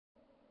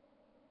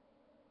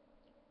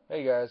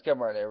Hey guys,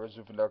 Kevin right here with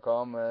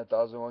XUFN.com and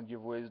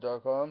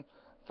 1001giveaways.com.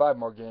 5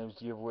 more games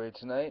to give away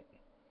tonight.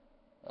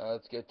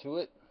 Let's get to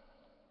it.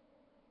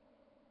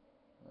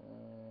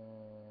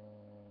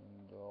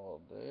 And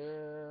all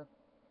there.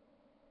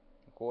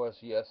 Of course,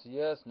 yes,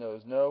 yes, no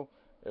is no.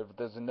 If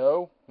there's a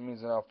no, it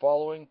means they're not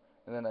following,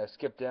 and then I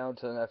skip down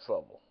to the next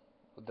level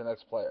with the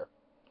next player.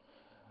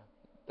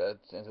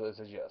 That's until it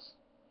says yes.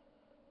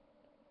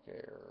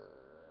 Okay,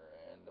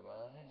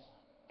 randomize.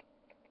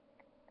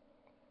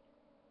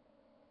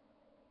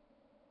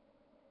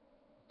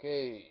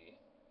 Okay,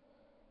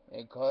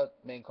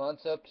 main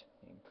concept,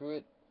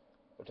 Pruitt,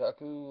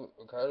 Otaku,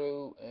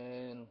 Ricardo,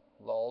 and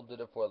Lol did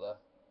it for the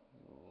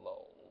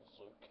lulz.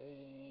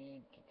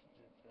 Okay.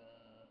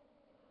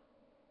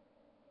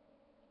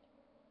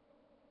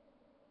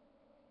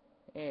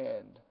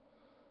 And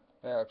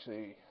I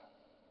actually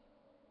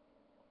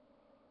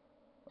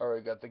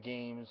already got the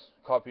games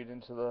copied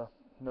into the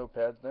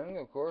notepad thing,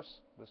 of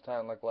course. This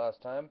time like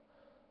last time.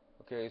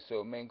 Okay,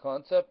 so main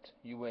concept,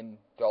 you win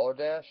Dollar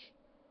Dash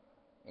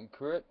and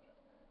Crit.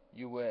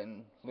 You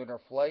win Lunar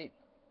Flight.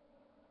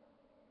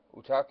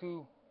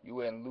 Otaku, you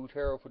win Loot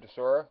Hero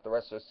Futasora. The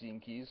rest are Steam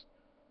keys.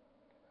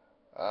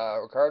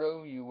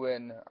 Ricardo, you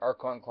win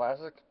Archon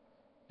Classic.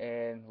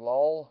 And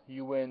Lol,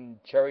 you win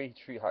Cherry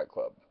Tree High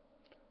Club.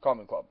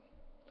 Common Club.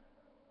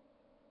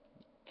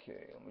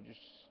 Okay, let me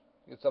just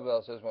get something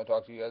else I just want to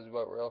talk to you guys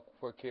about real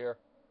quick here.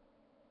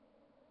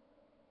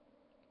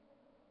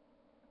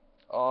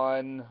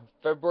 On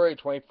February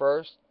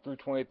 21st through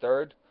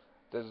 23rd,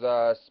 there's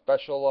a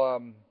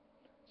special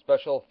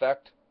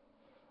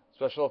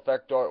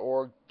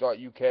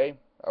effect.org.uk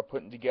are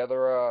putting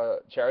together a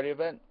charity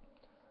event.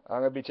 I'm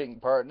going to be taking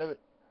part in it.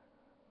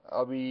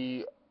 I'll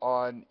be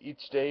on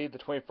each day, the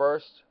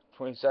 21st,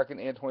 22nd,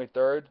 and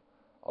 23rd.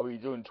 I'll be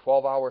doing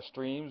 12-hour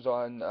streams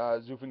on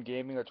XUFN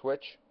Gaming or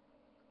Twitch.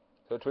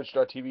 So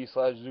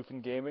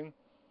twitch.tv/XUFN Gaming.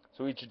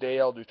 So each day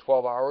I'll do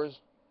 12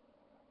 hours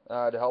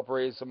to help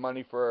raise some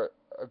money for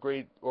a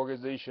great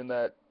organization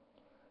that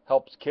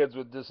helps kids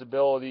with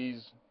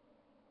disabilities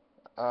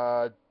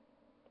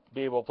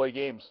be able to play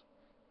games.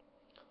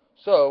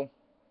 So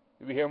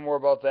you'll be hearing more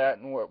about that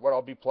and what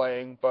I'll be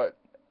playing, but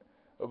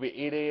it'll be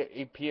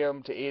 8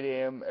 p.m. to 8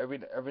 a.m.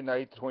 every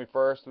night, the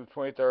 21st through the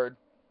 23rd,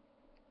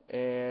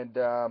 and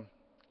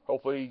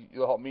hopefully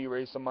you'll help me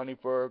raise some money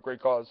for a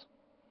great cause.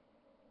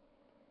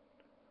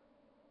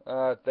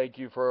 Thank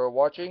you for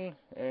watching,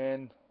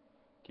 and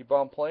keep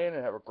on playing,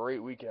 and have a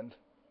great weekend.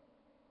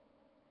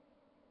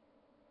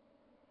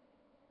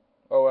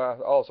 Oh,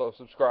 also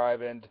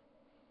subscribe and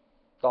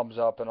thumbs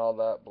up and all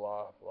that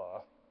blah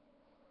blah.